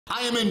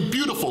I am in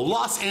beautiful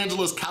Los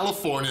Angeles,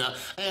 California,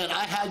 and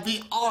I had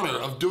the honor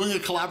of doing a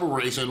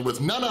collaboration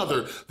with none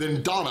other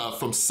than Donna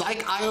from Psych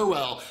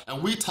IRL,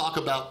 and we talk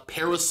about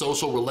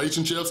parasocial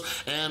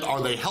relationships and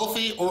are they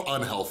healthy or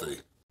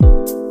unhealthy?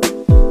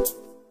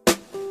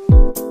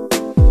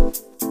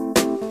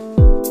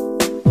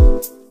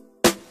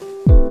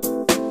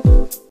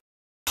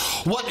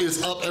 What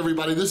is up,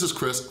 everybody? This is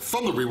Chris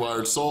from the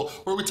Rewired Soul,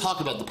 where we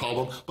talk about the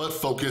problem, but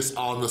focus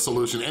on the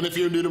solution. And if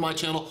you're new to my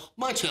channel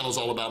is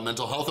all about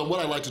mental health, and what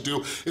I like to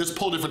do is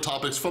pull different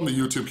topics from the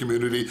YouTube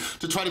community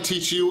to try to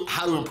teach you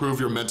how to improve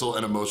your mental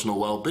and emotional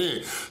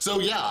well-being. So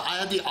yeah, I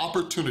had the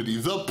opportunity,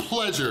 the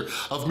pleasure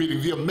of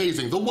meeting the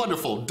amazing, the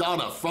wonderful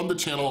Donna from the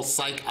channel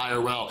Psych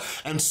IRL.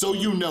 And so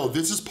you know,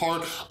 this is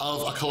part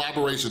of a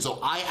collaboration. So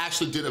I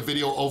actually did a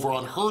video over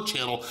on her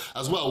channel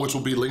as well, which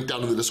will be linked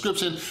down in the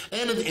description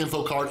and in the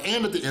info card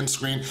and at the end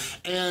screen,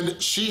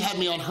 and she had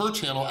me on her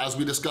channel as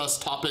we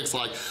discussed topics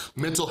like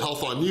mental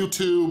health on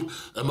YouTube,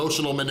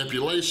 emotional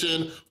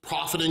manipulation,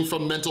 profiting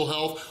from mental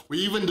health. We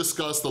even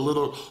discussed the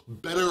little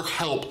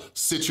BetterHelp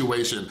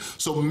situation.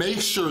 So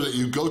make sure that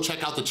you go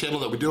check out the channel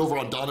that we did over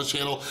on Donna's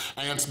channel,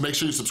 and make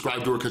sure you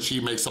subscribe to her because she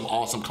makes some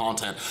awesome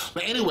content.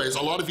 But anyways,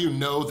 a lot of you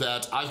know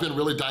that I've been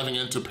really diving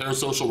into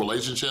parasocial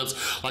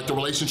relationships, like the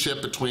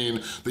relationship between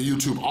the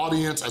YouTube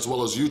audience as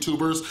well as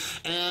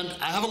YouTubers, and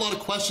I have a lot of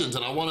questions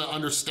and I want to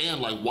understand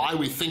like why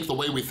we think the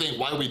way we think,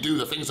 why we do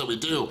the things that we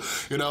do.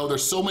 You know,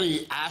 there's so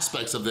many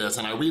aspects of this,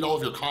 and I read all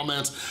of your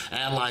comments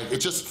and like it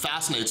just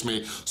fascinates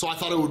me. So I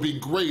thought it would be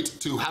great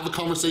to have a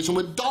conversation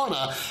with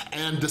Donna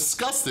and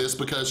discuss this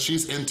because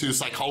she's into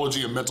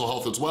psychology and mental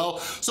health as well.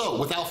 So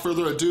without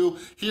further ado,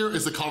 here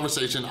is the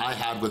conversation I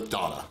had with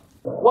Donna.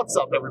 What's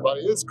up,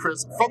 everybody? It's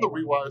Chris from the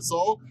Rewired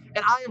Soul,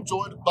 and I am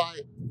joined by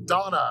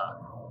Donna.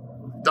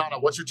 Donna,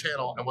 what's your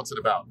channel and what's it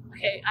about?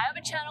 Okay, I have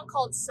a channel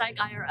called Psych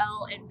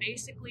IRL, and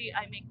basically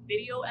I make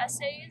video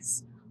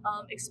essays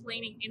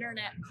explaining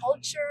internet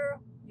culture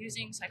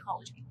using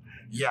psychology.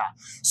 Yeah,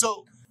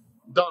 so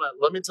Donna,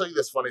 let me tell you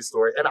this funny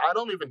story, and I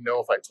don't even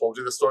know if I told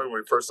you this story when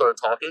we first started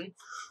talking,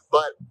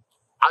 but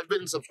I've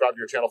been subscribed to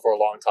your channel for a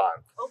long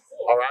time. Oh,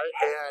 cool. All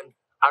right, and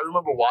I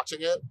remember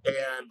watching it,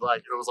 and like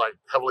it was like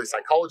heavily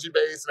psychology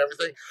based and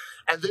everything,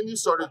 and then you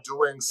started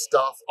doing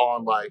stuff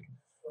on like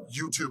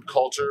YouTube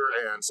culture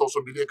and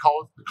social media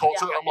culture.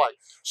 Yeah. I'm like,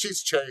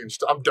 she's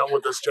changed. I'm done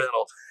with this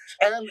channel.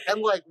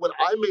 And like when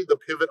I made the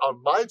pivot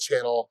on my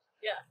channel,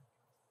 yeah,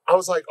 I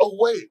was like, oh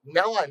wait,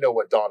 now I know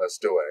what Donna's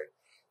doing.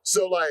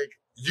 So like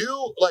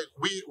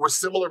we were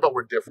similar, but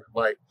we're different.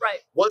 Like,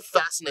 right. What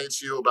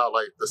fascinates you about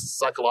like the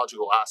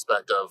psychological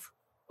aspect of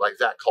like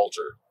that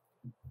culture?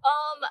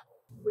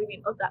 What do you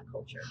mean of that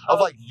culture? Of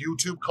like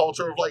YouTube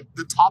culture, of like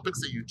the topics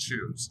that you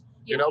choose.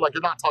 Yeah. You know, like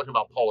you're not talking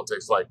about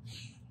politics, like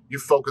you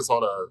focus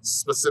on a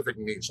specific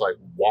niche, like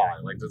why?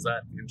 Like, does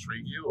that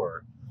intrigue you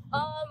or?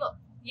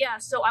 Yeah,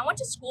 so I went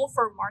to school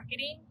for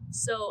marketing,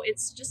 so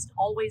it's just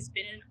always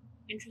been an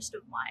interest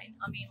of mine.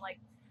 I mean, like,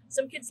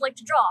 some kids like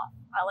to draw.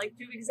 I like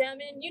to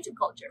examine YouTube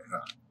culture.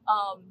 Yeah.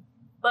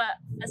 But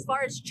as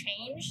far as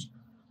change,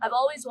 I've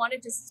always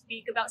wanted to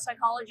speak about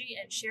psychology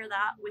and share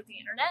that with the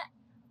internet.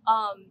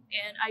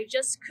 And I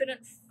just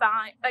couldn't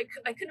find,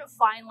 I couldn't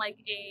find like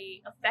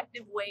a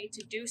effective way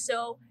to do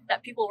so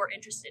that people were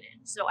interested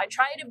in. So I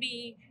tried to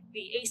be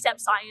the ASAP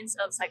science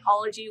of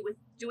psychology with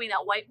doing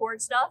that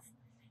whiteboard stuff.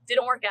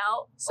 Didn't work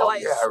out. So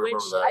I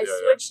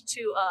switched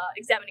to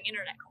examining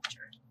internet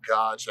culture.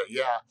 Gotcha.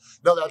 Yeah.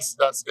 No,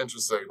 that's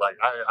interesting. Like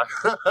I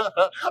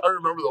I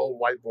remember the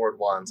old whiteboard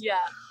ones. Yeah.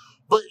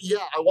 But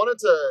yeah, I wanted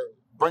to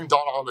bring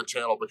Donna on the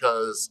channel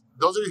because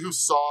those of you who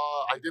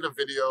saw, I did a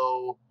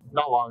video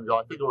not long ago.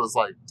 I think it was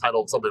like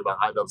titled something about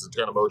iDubbbz and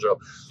Tana Mojo.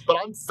 But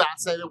I'm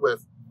fascinated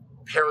with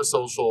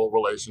parasocial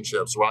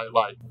relationships, right?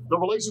 Like the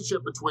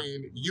relationship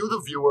between you,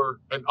 the viewer,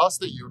 and us,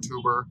 the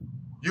YouTuber.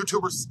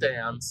 YouTuber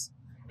stands.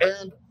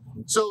 And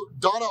so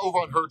Donna over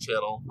on her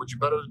channel, which you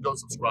better go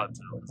subscribe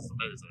to, this is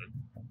amazing.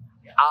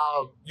 Yeah.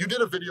 You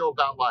did a video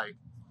about like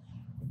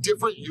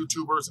different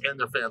YouTubers and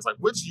their fans. Like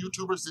which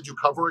YouTubers did you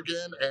cover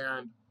again?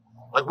 And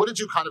like what did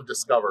you kind of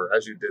discover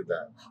as you did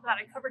that? Oh God,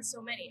 I covered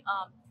so many.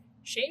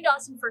 Shane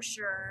Dawson for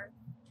sure.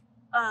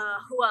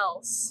 Who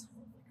else?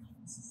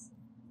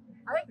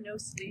 I have no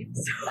sleep.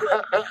 So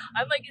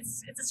I'm like,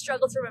 it's a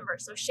struggle to remember.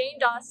 So Shane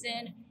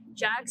Dawson,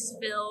 Jax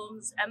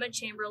Films, Emma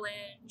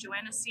Chamberlain,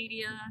 Joanna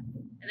Cedia,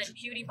 and then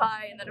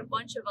PewDiePie, and then a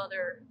bunch of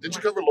other. Did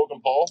you cover Logan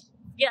Paul?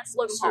 Yes,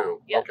 Logan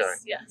Paul. Yes, okay.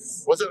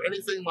 Yes. Was there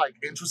anything like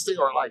interesting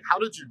or like how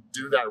did you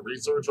do that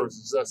research, or is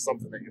it just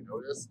something that you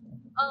noticed?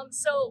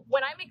 So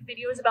when I make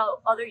videos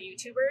about other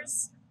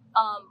YouTubers,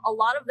 a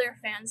lot of their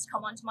fans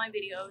come onto my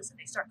videos and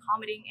they start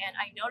commenting, and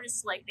I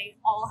notice like they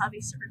all have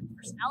a certain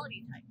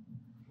personality type,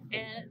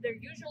 and they're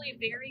usually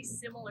very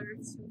similar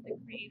to the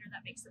creator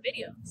that makes the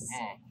videos.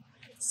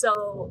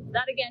 So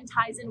that again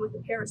ties in with the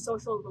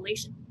parasocial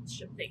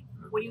relationship thing.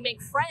 When you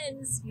make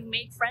friends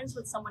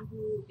with someone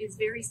who is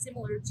very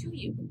similar to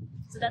you.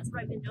 So that's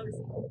what I've been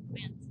noticing with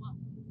fans as well.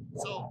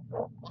 So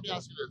let me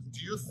ask you this: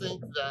 do you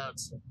think that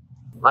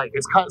like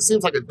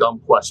seems like a dumb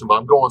question, but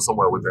I'm going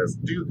somewhere with this.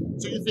 Do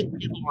you think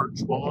people are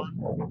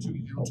drawn to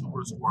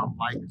YouTubers who are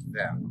like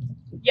them?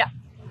 Yeah.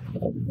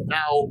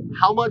 Now,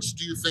 how much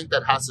do you think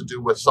that has to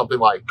do with something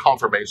like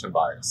confirmation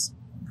bias?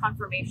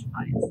 Confirmation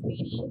bias,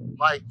 meaning?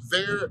 Like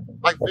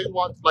they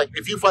want, like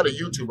if you find a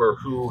YouTuber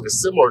who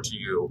is similar to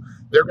you,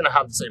 they're gonna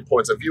have the same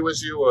points of view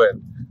as you,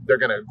 and they're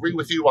gonna agree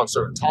with you on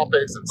certain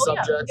topics and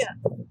subjects.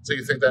 Yeah. So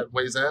you think that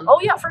weighs in? Oh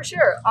yeah, for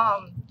sure.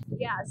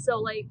 Yeah. So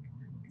like,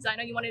 because I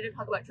know you wanted to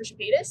talk about Trisha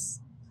Paytas.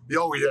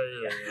 Oh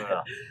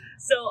yeah.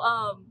 So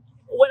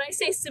when I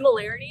say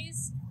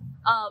similarities,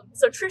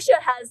 so Trisha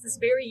has this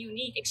very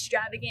unique,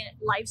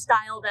 extravagant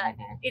lifestyle that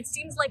it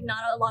seems like not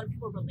a lot of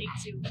people relate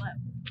to, but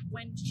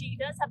when she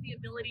does have the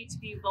ability to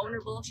be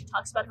vulnerable, she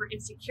talks about her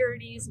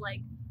insecurities, like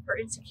her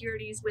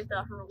insecurities with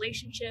her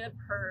relationship,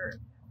 her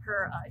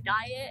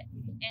diet,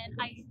 and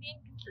I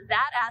think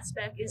that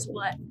aspect is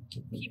what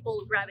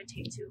people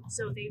gravitate to.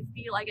 So they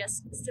feel, I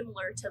guess,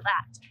 similar to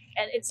that,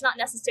 and it's not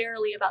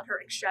necessarily about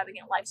her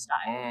extravagant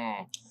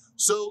lifestyle.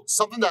 So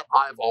something that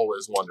I've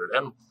always wondered,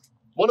 and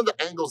one of the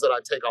angles that I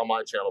take on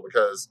my channel,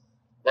 because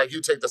like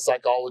you take the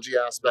psychology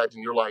aspect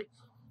and you're like,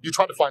 you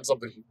try to find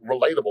something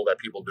relatable that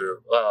people do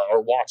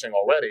are watching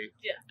already,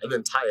 and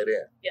then tie it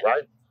in,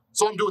 right?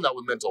 So I'm doing that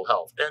with mental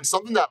health. And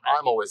something that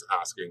I'm always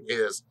asking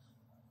is,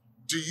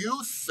 do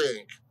you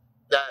think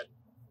that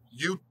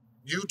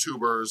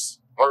YouTubers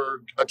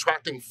are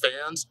attracting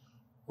fans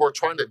who are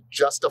trying to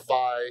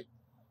justify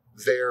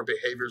their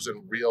behaviors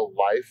in real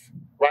life,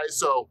 right?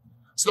 So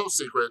it's no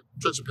secret,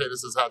 Trisha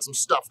Paytas has had some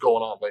stuff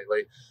going on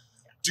lately.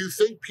 Do you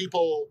think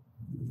people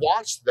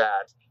watch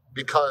that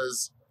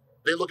because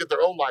they look at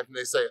their own life and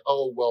they say,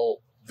 oh,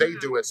 well, they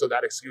do it, so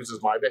that excuses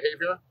my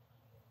behavior?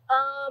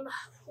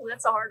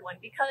 That's a hard one,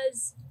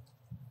 because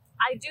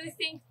I do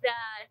think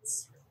that,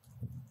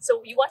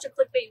 so you watch a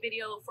clickbait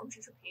video from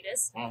Trisha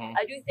Paytas,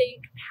 I do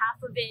think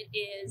half of it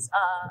is,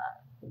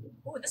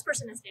 oh, this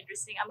person is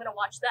interesting, I'm going to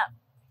watch them.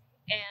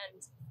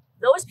 And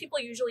those people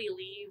usually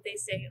leave, they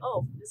say,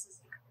 oh, this is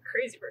a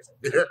crazy person.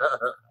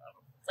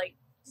 Like,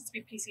 just to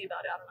be PC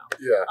about it, I don't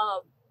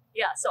know.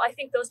 Yeah, so I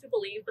think those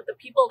people leave, but the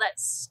people that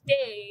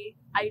stay,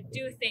 I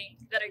do think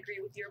that I agree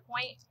with your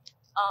point.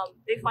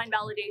 They find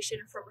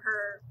validation from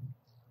her,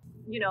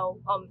 you know,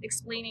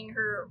 explaining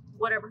her,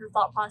 whatever her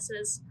thought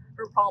process,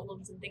 her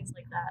problems and things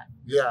like that.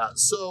 Yeah,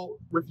 so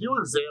with you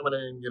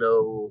examining, you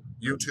know,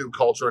 YouTube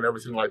culture and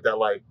everything like that,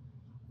 like,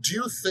 do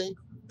you think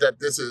that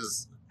this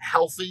is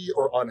healthy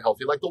or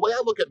unhealthy? Like the way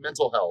I look at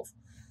mental health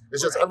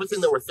is just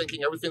everything that we're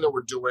thinking, everything that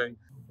we're doing,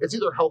 it's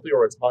either healthy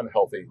or it's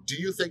unhealthy. Do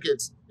you think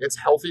it's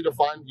healthy to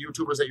find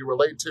YouTubers that you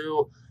relate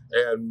to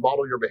and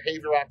model your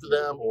behavior after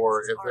them?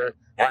 Or if they're,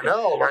 I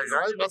know, like,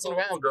 I ain't messing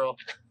around, girl.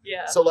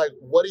 Yeah. So like,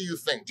 what do you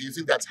think? Do you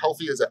think that's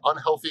healthy? Is it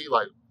unhealthy?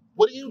 Like,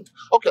 what do you,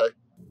 okay,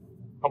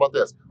 how about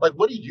this? Like,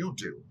 what do you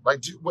do?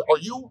 Like, are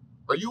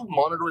you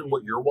monitoring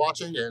what you're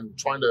watching and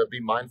trying to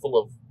be mindful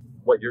of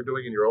what you're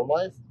doing in your own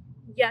life?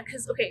 Yeah,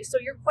 because, okay, so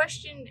your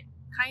question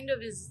kind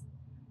of is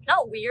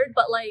not weird,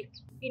 but like,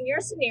 in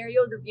your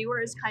scenario, the viewer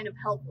is kind of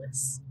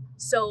helpless.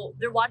 So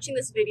they're watching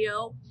this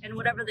video, and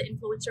whatever the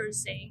influencer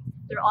is saying,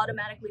 they're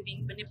automatically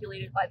being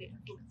manipulated by the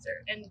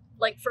influencer. And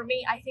like for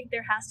me, I think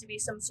there has to be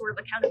some sort of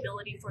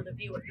accountability for the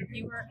viewer. The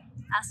viewer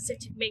has to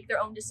make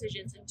their own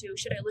decisions into,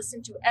 should I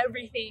listen to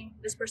everything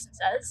this person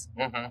says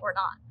or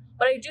not?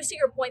 But I do see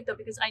your point though,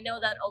 because I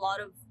know that a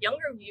lot of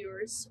younger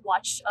viewers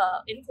watch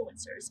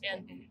influencers,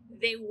 and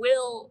they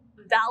will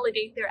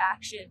validate their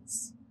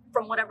actions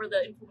from whatever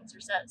the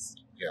influencer says.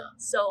 Yeah.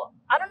 So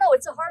I don't know,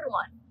 it's a hard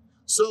one.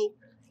 So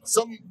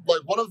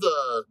one of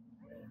the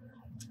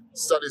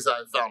studies that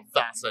I found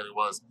fascinating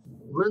was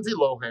Lindsay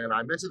Lohan.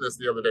 I mentioned this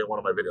the other day in one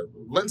of my videos.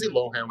 Lindsay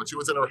Lohan, when she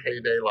was in her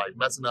heyday, like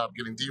messing up,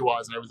 getting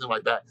DUIs and everything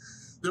like that,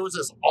 there was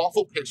this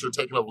awful picture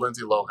taken of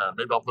Lindsay Lohan.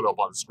 Maybe I'll put it up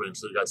on the screen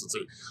so you guys can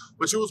see.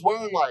 But she was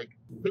wearing like,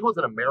 I think it was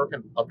an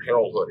American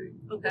Apparel hoodie,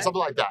 or something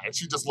like that. And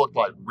she just looked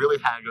like really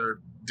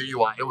haggard,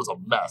 DUI. It was a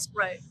mess.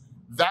 Right.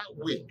 That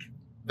week,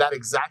 that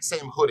exact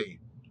same hoodie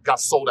got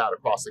sold out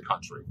across the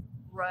country.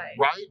 Right.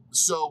 Right?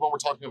 So when we're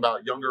talking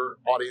about younger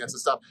audience and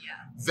stuff,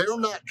 they're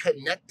not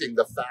connecting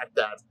the fact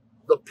that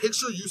the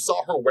picture you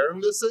saw her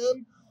wearing this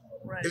in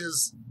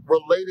is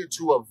related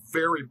to a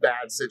very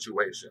bad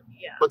situation.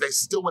 Yeah. But they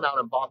still went out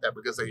and bought that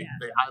because they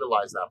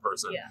idolize that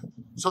person. Yeah.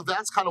 So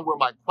that's kind of where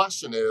my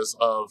question is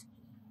of,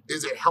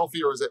 is it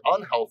healthy or is it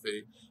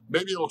unhealthy?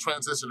 Maybe it'll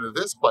transition to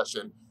this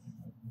question.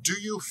 Do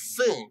you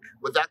think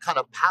with that kind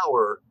of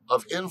power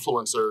of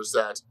influencers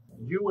that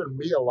you and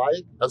me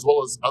alike, as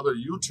well as other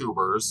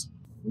YouTubers,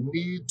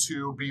 need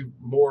to be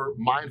more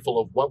mindful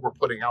of what we're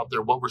putting out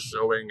there, what we're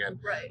showing? And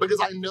because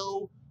I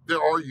know there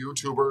are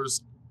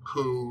YouTubers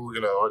who,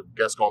 you know, I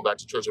guess going back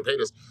to Trisha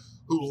Paytas,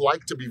 who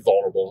like to be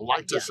vulnerable,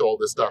 like to show all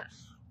this stuff.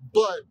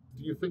 But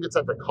do you think it's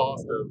at the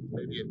cost of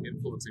maybe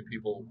influencing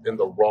people in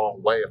the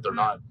wrong way if they're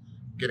not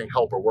getting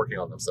help or working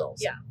on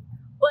themselves? Yeah.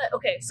 But,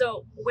 okay,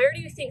 so where do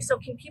you think, so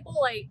can people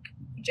like,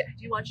 do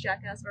you watch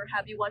Jackass, or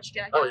have you watched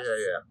Jackass? Oh,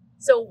 yeah.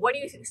 So what do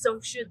you think, so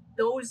should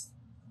those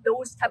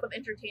type of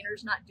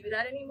entertainers not do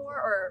that anymore,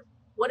 or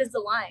what is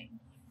the line?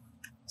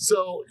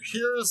 So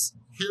here's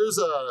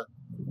a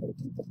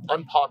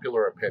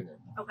unpopular opinion.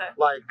 Okay.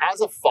 Like,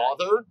 as a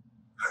father,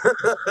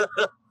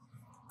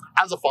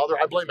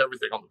 I blame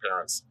everything on the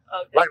parents.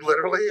 Okay. Like,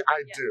 literally,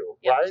 I do,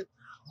 right?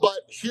 But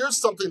here's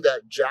something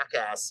that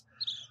Jackass,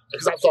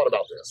 because I've thought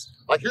about this.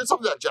 Like, here's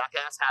something that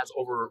Jackass has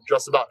over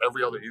just about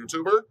every other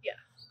YouTuber. Yeah.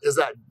 Is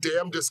that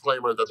damn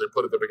disclaimer that they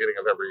put at the beginning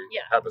of every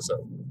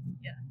episode.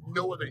 Yeah.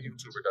 No other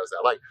YouTuber does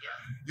that. Like,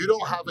 you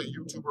don't have a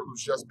YouTuber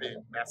who's just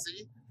being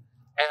messy,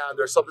 and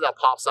there's something that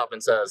pops up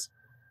and says,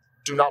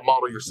 do not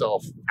model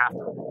yourself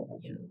after me.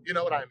 Yeah. You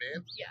know what I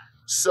mean? Yeah.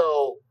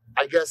 So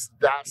I guess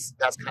that's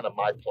kind of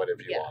my point of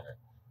view on it.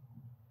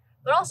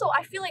 But also,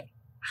 I think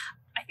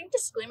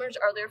disclaimers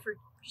are there for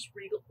just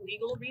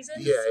legal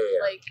reasons. Yeah.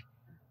 Like,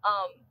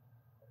 I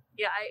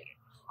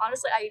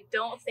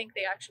don't think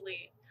they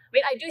actually. I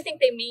mean, I do think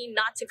they mean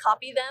not to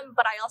copy them,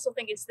 but I also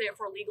think it's there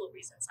for legal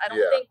reasons. I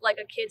don't think like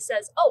a kid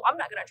says, "Oh, I'm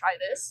not gonna try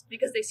this,"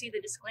 because they see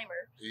the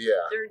disclaimer.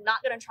 Yeah. They're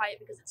not gonna try it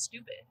because it's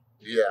stupid.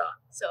 Yeah.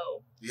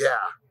 So.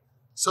 Yeah.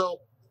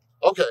 So,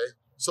 okay.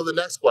 So the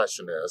next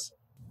question is,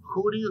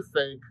 who do you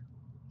think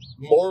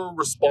more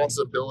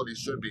responsibility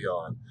should be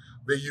on?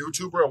 The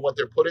YouTuber and what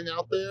they're putting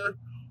out there,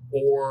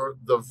 or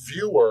the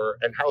viewer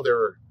and how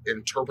they're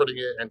interpreting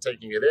it and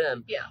taking it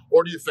in? Yeah.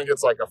 Or do you think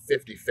it's like a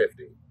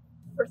 50-50?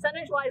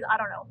 Percentage-wise, I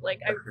don't know.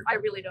 Like, I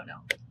really don't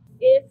know.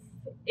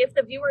 If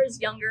the viewer is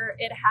younger,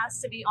 it has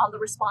to be on the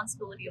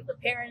responsibility of the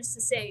parents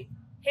to say,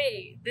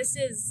 hey, this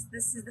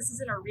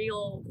isn't a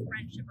real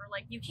friendship, or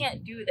like, you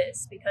can't do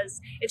this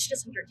because it's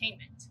just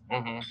entertainment.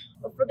 Mm-hmm.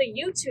 But for the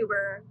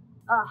YouTuber,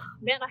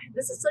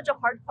 this is such a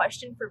hard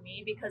question for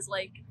me because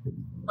like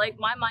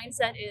my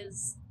mindset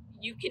is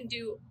you can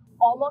do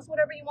almost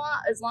whatever you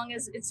want as long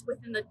as it's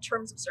within the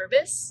terms of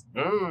service.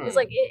 It's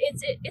like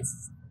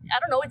it's I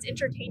don't know, it's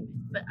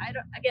entertainment, but I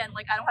don't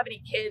have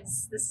any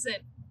kids. This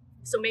isn't,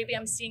 so maybe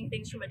I'm seeing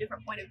things from a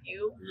different point of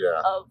view.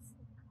 Yeah.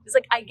 It's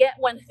like, I get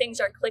when things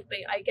are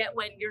clickbait. I get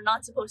when you're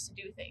not supposed to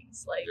do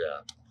things. Like,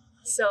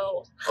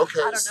 so, okay.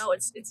 I don't know.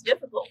 It's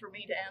difficult for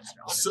me to answer,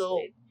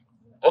 honestly.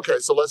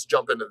 So let's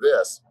jump into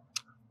this.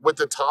 With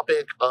the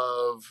topic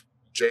of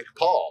Jake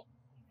Paul,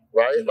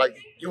 right? Mm-hmm. Like,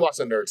 you watched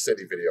the Nerd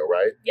City video,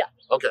 right? Yeah.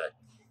 Okay.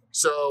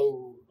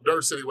 So,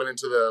 Nerd City went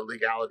into the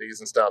legalities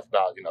and stuff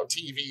about,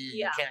 TV,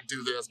 you can't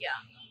do this. Yeah.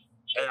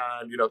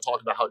 And,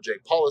 talked about how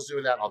Jake Paul is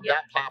doing that on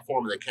that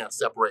platform, and they can't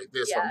separate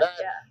this from that.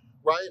 Yeah.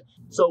 Right?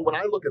 So when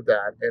I look at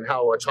that and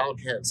how a child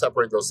can't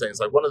separate those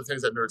things, like one of the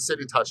things that Nerd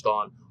City touched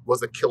on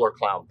was the killer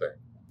clown thing,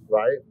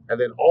 right?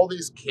 And then all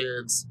these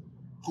kids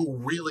who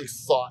really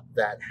thought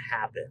that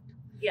happened.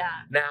 Yeah.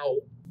 Now,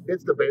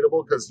 it's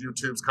debatable because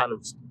YouTube's kind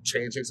of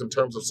changing some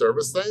terms of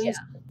service things. Yeah.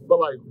 But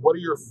like, what are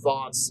your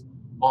thoughts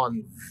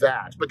on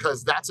that?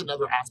 Because that's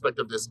another aspect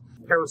of this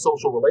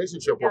parasocial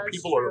relationship where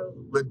people are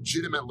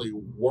legitimately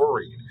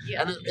worried.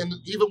 Yeah. And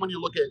even when you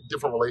look at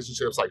different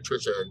relationships like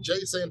Trisha and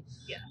Jason,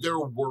 they're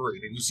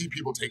worried, and you see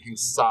people taking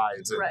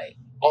sides and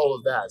all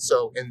of that.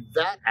 So in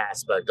that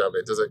aspect of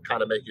it, does it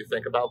kind of make you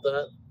think about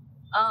that?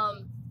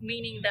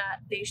 Meaning that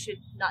they should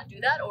not do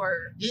that,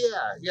 or?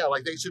 Yeah,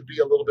 like they should be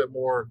a little bit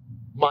more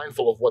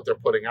mindful of what they're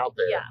putting out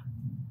there. Yeah.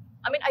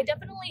 I mean, I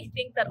definitely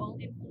think that all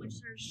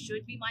influencers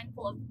should be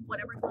mindful of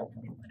whatever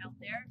content they put out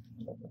there.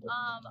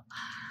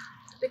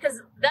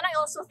 Because then I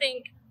also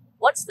think,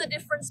 what's the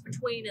difference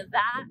between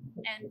that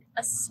and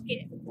a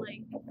skit?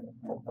 Like,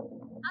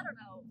 I don't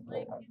know.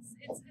 Like,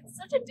 it's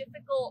such a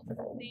difficult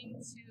thing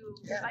to.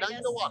 Yeah. Now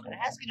you know what? I'm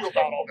asking you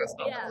about all this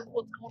stuff. Yeah.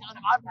 What's going on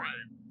in my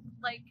brain?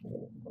 Like,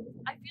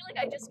 I feel like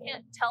I just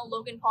can't tell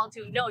Logan Paul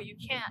to, no, you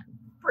can't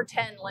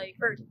pretend like,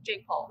 or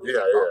Jake Paul.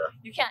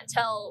 You can't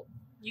tell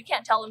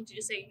him to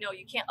just say, no,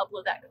 you can't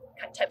upload that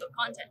type of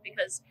content,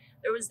 because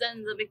there was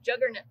then the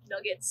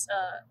McJuggernuggets,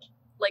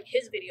 like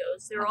his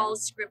videos, they were all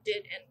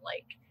scripted, and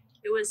like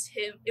it was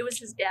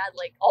his dad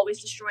like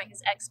always destroying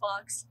his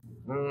Xbox.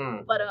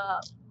 But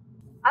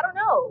I don't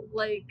know,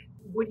 like,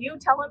 would you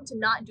tell him to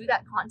not do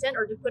that content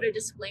or to put a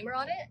disclaimer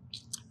on it?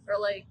 Or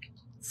like,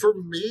 for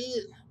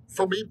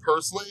me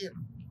personally,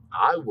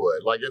 I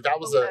would. Like, if that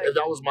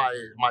was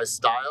my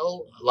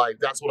style, like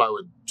that's what I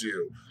would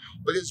do.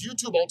 Because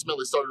YouTube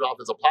ultimately started off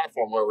as a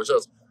platform where it was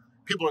just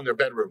people in their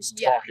bedrooms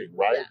talking,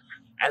 right? Yeah.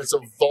 And it's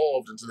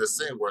evolved into this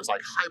thing where it's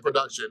like high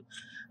production,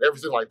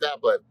 everything like that.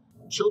 But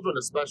children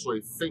especially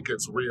think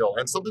it's real.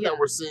 And something that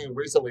we're seeing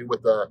recently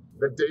with the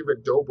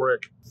David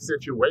Dobrik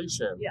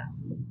situation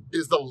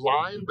is the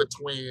line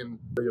between,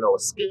 a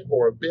skit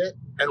or a bit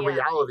and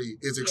reality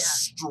is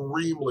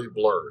extremely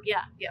blurred.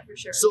 Yeah, for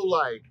sure. So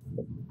like,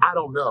 I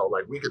don't know,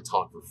 like we could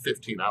talk for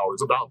 15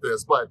 hours about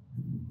this, but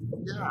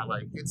yeah,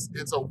 like it's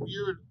a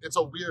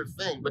weird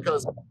thing,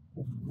 because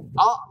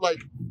like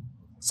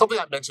something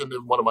I mentioned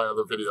in one of my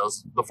other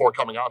videos before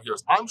coming out here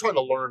is I'm trying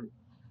to learn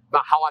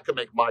about how I can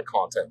make my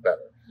content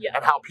better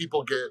and how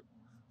people get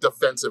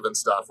defensive and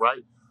stuff,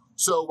 right?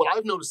 So what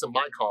I've noticed in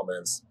my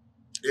comments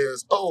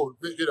is,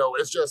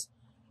 it's just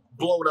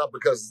blown up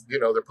because,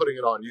 they're putting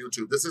it on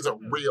YouTube. This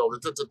isn't real.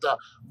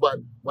 But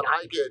when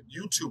I get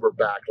YouTuber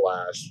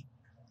backlash,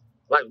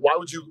 Like, why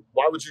would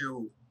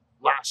you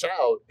lash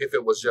out if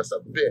it was just a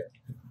bit?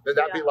 Then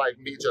that'd be like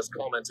me just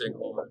commenting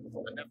on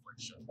a Netflix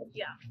show.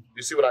 Yeah.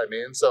 You see what I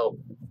mean? So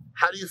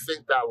how do you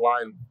think that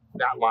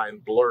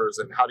line blurs,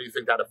 and how do you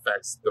think that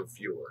affects the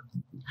viewer?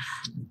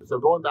 So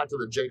going back to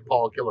the Jake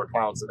Paul killer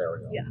clown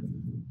scenario. Yeah.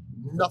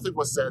 Nothing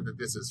was said that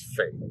this is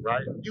fake,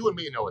 right? You and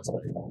me know it's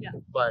fake. Yeah.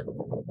 But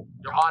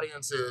your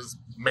audience is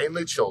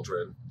mainly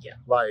children. Yeah.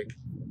 Like,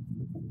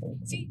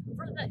 see,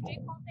 for the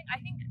Jake Paul thing, I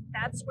think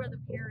that's where the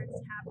parents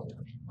have to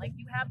come in. Like,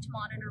 you have to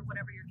monitor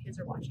whatever your kids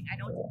are watching. I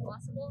know it's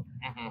impossible,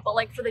 but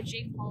like for the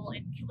Jake Paul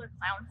and killer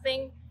clown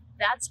thing,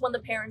 that's when the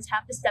parents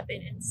have to step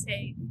in and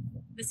say,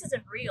 this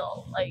isn't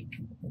real. Like,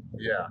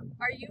 yeah.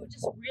 Are you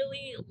just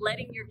really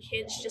letting your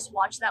kids just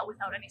watch that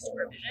without any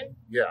supervision?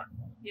 Yeah.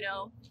 You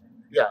know?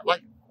 Yeah,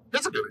 like,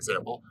 here's a good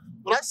example.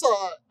 When I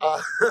saw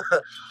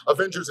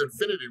Avengers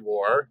Infinity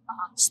War,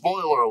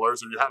 spoiler alerts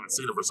if you haven't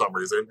seen it for some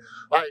reason,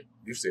 like,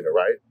 you've seen it,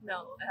 right? No,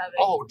 I haven't.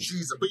 Oh,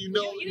 Jesus. But you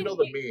know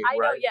the meme, I know,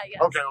 right?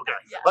 yeah. Okay.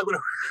 Yeah. Like, when,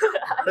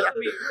 I know the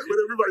meme. when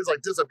everybody's,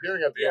 like,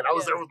 disappearing at the end, I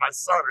was there with my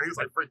son, and he was,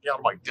 like, freaking out.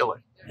 I'm like,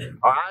 Dylan,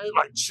 all right?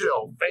 Like,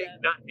 chill, fake,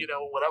 not,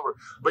 whatever.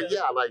 But,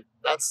 yeah, like,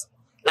 that's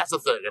the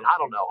thing. And I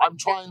don't know. I'm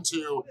trying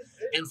to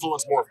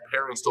influence more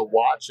parents to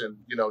watch and,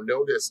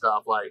 know this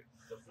stuff, like,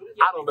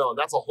 I don't know.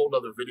 That's a whole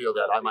other video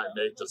that I might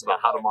make just about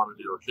how to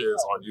monitor your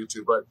kids on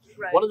YouTube. But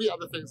one of the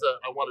other things that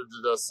I wanted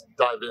to just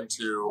dive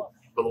into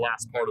for the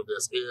last part of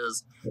this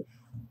is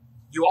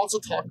you also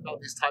talk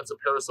about these types of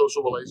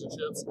parasocial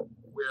relationships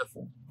with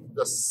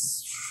the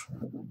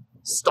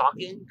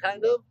stalking,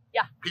 kind of.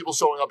 Yeah. People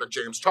showing up at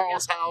James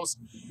Charles' house.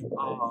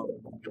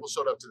 People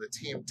showed up to the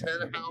Team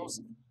 10 house.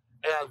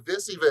 And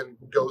this even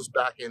goes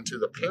back into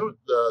the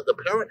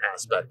parent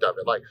aspect of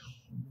it. Like,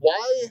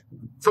 why,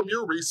 from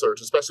your research,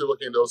 especially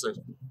looking at those things,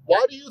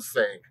 why do you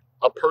think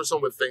a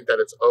person would think that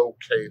it's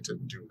okay to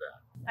do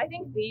that? I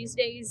think these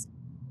days,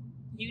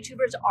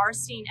 YouTubers are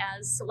seen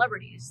as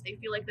celebrities. They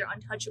feel like they're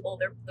untouchable.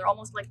 They're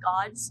almost like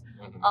gods.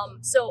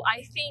 So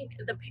I think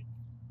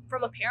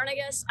from a parent, I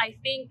guess, I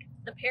think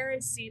the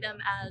parents see them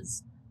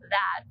as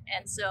that.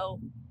 And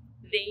so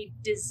they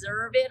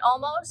deserve it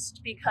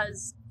almost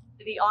because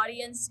the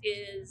audience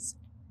is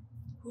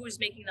who's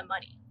making the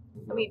money.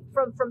 I mean,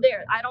 from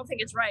there, I don't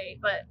think it's right,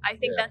 but I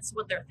think that's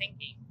what they're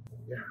thinking.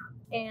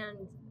 Yeah.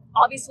 And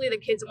obviously the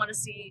kids want to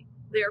see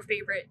their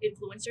favorite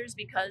influencers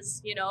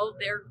because,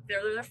 they're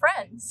their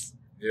friends.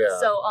 Yeah.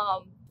 So,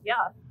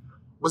 yeah.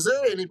 Was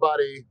there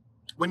anybody,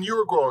 when you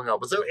were growing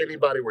up, was there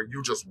anybody where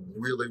you just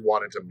really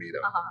wanted to meet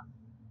them?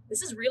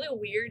 This is really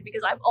weird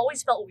because I've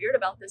always felt weird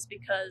about this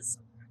because,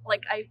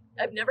 like,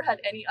 I've never had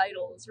any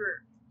idols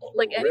or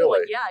like anyone.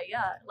 Really?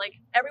 Yeah. Like,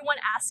 everyone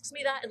asks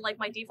me that, and like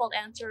my default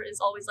answer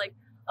is always like,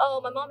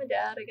 oh, my mom and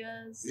dad, I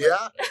guess.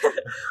 Yeah.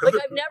 Like,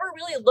 I've never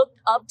really looked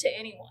up to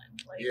anyone.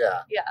 Like,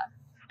 yeah.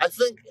 I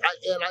think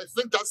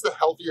that's the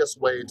healthiest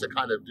way to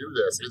kind of do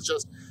this. It's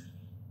just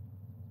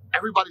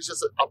everybody's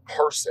just a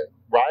person,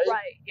 right?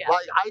 Right. Yeah.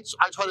 Like,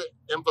 I try to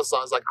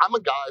emphasize, like, I'm a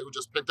guy who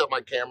just picked up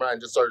my camera and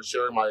just started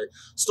sharing my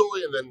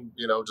story, and then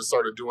just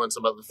started doing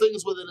some other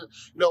things with it. And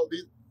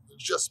these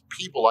just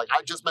people. Like,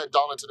 I just met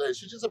Donna today.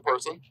 She's just a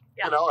person,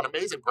 an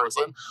amazing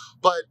person.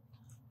 But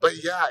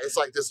yeah, it's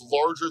like this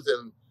larger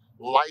than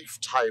life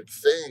type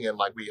thing, and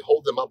like we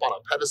hold them up on a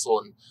pedestal.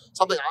 And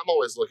something I'm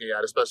always looking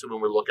at, especially when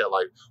we look at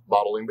like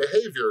modeling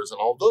behaviors and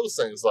all those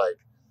things, like,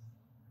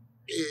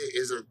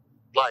 is it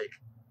like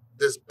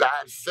this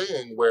bad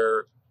thing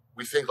where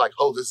we think like,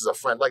 oh, this is a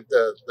friend, like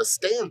the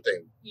Stan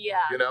thing,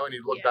 and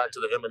you look back to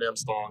the Eminem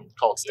song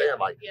called Stan,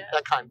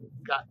 that got kind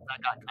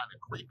of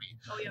creepy.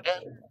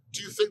 And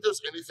do you think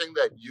there's anything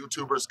that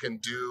YouTubers can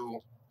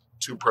do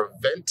to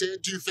prevent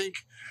it? Do you think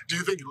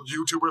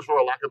YouTubers, for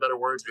a lack of better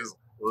words, is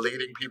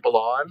leading people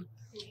on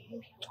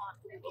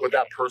with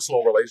that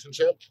personal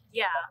relationship?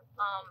 Yeah.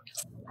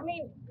 I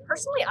mean,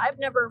 personally, I've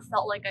never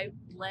felt like I've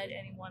led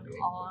anyone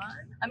on.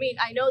 I mean,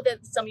 I know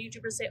that some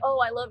YouTubers say, oh,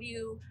 I love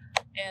you.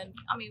 And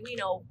I mean, we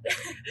know,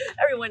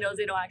 everyone knows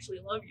they don't actually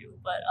love you,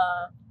 but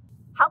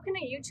how can a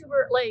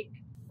YouTuber, like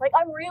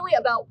I'm really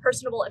about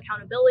personable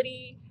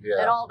accountability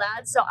and all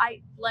that. So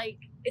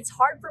it's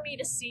hard for me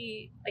to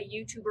see a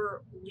YouTuber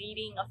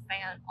leading a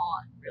fan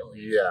on,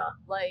 really.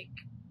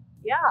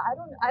 Yeah.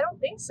 I don't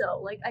think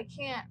so. Like, I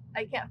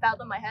can't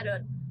fathom my head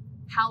on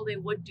how they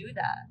would do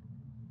that.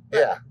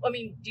 But, I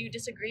mean, do you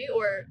disagree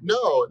or?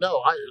 No.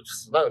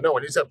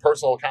 When you said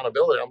personal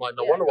accountability, I'm like,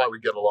 no wonder why we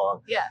get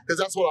along. Yeah. Because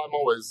that's what I'm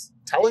always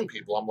telling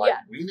people. I'm like,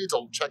 we need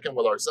to check in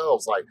with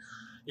ourselves. Like,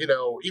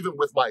 even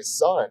with my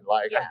son,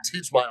 like I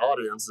teach my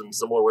audience in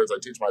similar ways I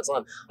teach my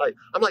son. Like,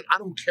 I'm like, I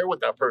don't care what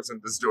that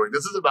person is doing.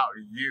 This is about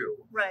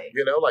you. Right.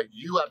 Like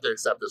you have to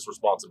accept this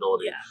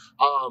responsibility. Yeah.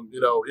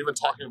 Even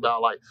talking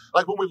about like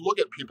when we look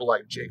at people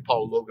like Jake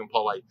Paul, Logan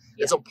Paul, like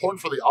it's important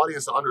for the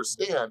audience to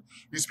understand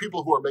these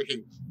people who are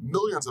making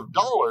millions of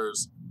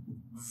dollars,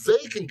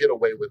 they can get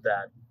away with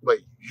that, but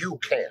you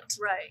can't.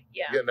 Right.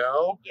 Yeah.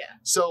 Yeah.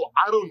 So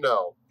I don't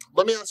know.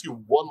 Let me ask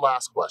you one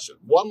last question.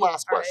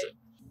 Right.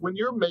 When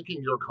you're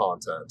making your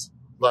content,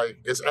 like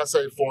it's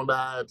essay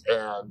format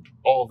and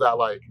all of that,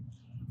 like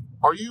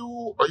Are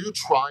you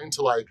trying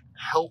to like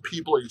help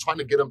people? Are you trying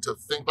to get them to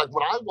think? Like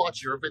when I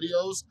watch your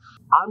videos,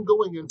 I'm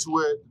going into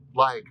it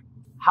like,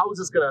 how is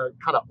this gonna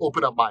kind of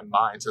open up my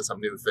mind to some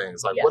new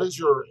things? Like what is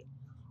your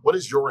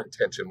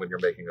intention when you're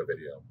making a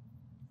video?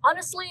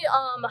 Honestly,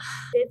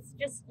 it's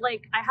just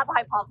like I have a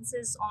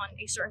hypothesis on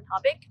a certain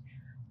topic.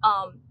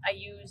 I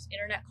use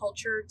internet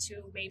culture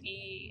to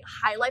maybe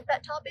highlight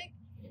that topic,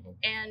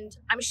 and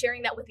I'm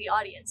sharing that with the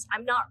audience.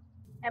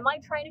 Am I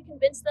trying to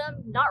convince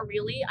them? Not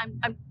really.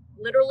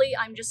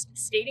 I'm just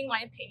stating my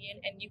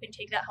opinion, and you can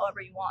take that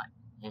however you want.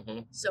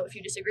 So if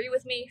you disagree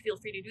with me, feel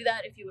free to do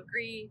that. If you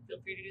agree, feel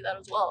free to do that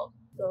as well.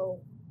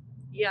 So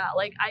yeah,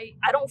 like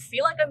I don't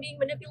feel like I'm being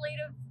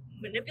manipulative,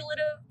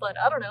 but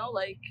I don't know,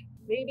 like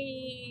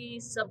maybe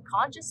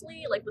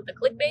subconsciously, like with the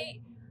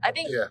clickbait. I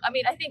think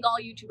all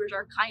YouTubers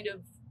are kind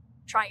of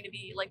trying to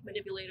be like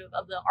manipulative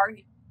of the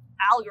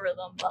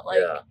algorithm, but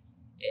like,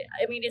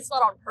 I mean, it's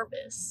not on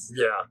purpose.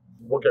 Yeah.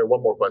 Okay,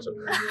 one more question.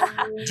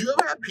 Do you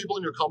ever have people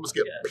in your comments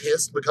get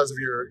pissed because of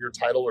your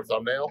title or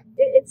thumbnail?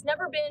 It's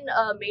never been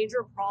a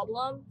major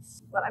problem,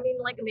 but I mean,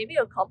 like maybe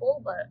a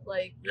couple, but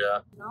like,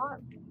 not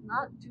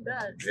too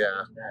bad. Yeah.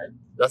 Not too bad.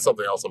 That's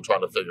something else I'm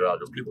trying to figure out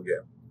because people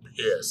get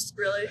pissed.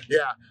 Really?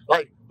 Yeah.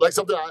 Like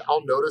something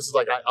I'll notice is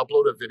like I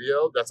upload a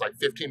video that's like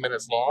 15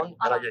 minutes long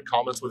and I get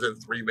comments within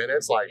 3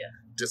 minutes like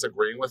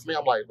disagreeing with me.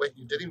 I'm like, wait,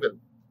 you didn't even,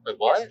 like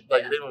what?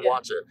 Like you didn't even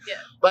watch it. Yeah.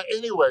 But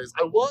anyways,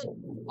 I want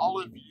all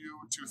of you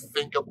to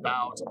think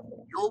about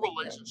your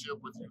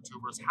relationship with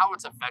YouTubers, how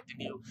it's affecting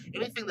you.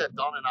 Anything that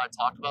Donna and I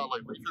talked about,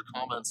 like leave your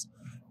comments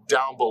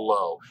down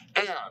below.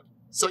 And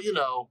so, you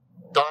know,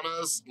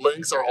 Donna's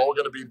links are all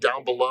going to be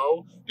down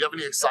below. Do you have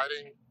any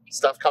exciting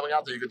stuff coming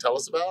out that you can tell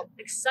us about?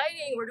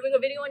 Exciting. We're doing a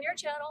video on your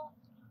channel.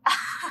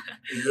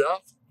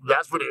 Yep.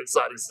 That's pretty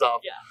exciting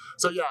stuff. Yeah.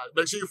 So yeah,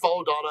 make sure you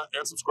follow Donna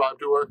and subscribe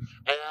to her.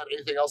 And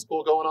anything else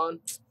cool going on?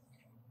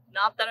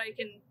 Not that I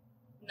can,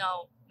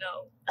 no.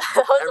 That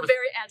was a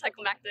very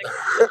anticlimactic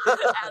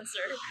answer.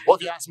 Well,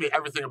 if you ask me,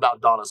 everything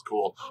about Donna's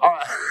cool. All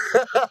right.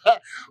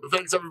 Well,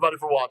 thanks everybody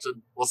for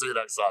watching. We'll see you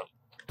next time.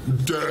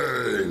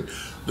 Dang,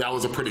 that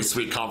was a pretty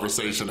sweet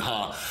conversation,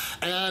 huh?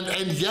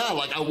 And yeah,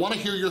 like I want to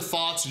hear your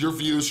thoughts, your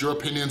views, your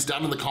opinions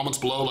down in the comments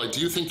below. Like, do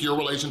you think your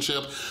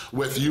relationship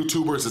with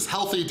YouTubers is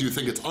healthy? Do you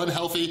think it's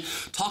unhealthy?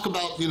 Talk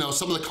about, you know,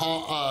 some of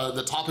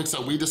the topics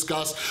that we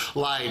discussed,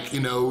 like, you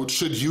know,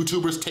 should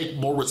YouTubers take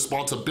more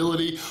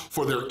responsibility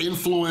for their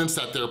influence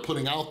that they're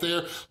putting out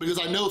there? Because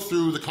I know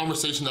through the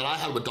conversation that I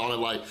had with Donna,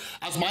 like,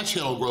 as my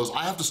channel grows,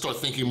 I have to start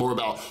thinking more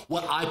about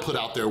what I put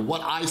out there,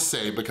 what I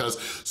say, because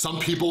some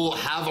people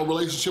have a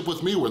relationship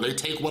with me where they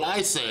take what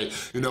I say,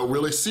 you know,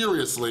 really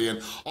seriously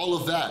and all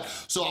of that.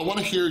 So I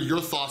wanna hear your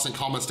thoughts and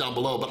comments down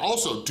below, but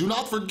also do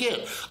not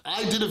forget,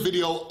 I did a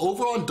video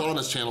over on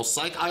Donna's channel,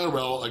 Psych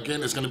IRL.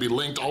 Again, it's gonna be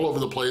linked all over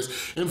the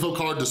place, info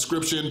card,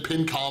 description,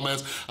 pinned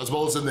comments, as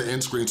well as in the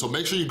end screen. So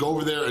make sure you go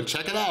over there and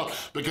check it out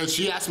because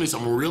she asked me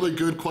some really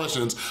good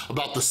questions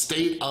about the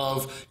state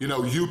of, you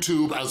know,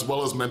 YouTube as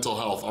well as mental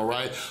health, all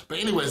right? But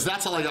anyways,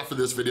 that's all I got for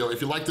this video.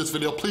 If you like this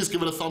video, please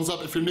give it a thumbs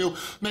up. If you're new,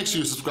 make sure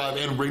you subscribe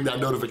and ring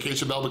that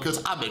notification bell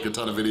because I make a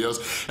ton of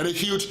videos. And a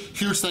huge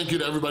thank you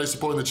to everybody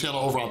supporting the channel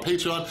over on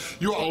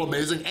Patreon. You are all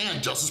amazing.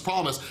 And just as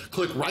promised,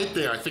 click right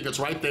there. I think it's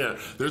right there.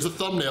 There's a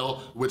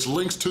thumbnail which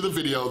links to the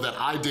video that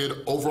I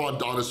did over on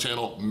Donna's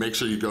channel. Make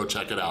sure you go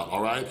check it out,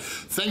 all right?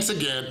 Thanks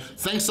again.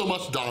 Thanks so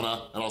much,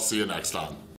 Donna, and I'll see you next time.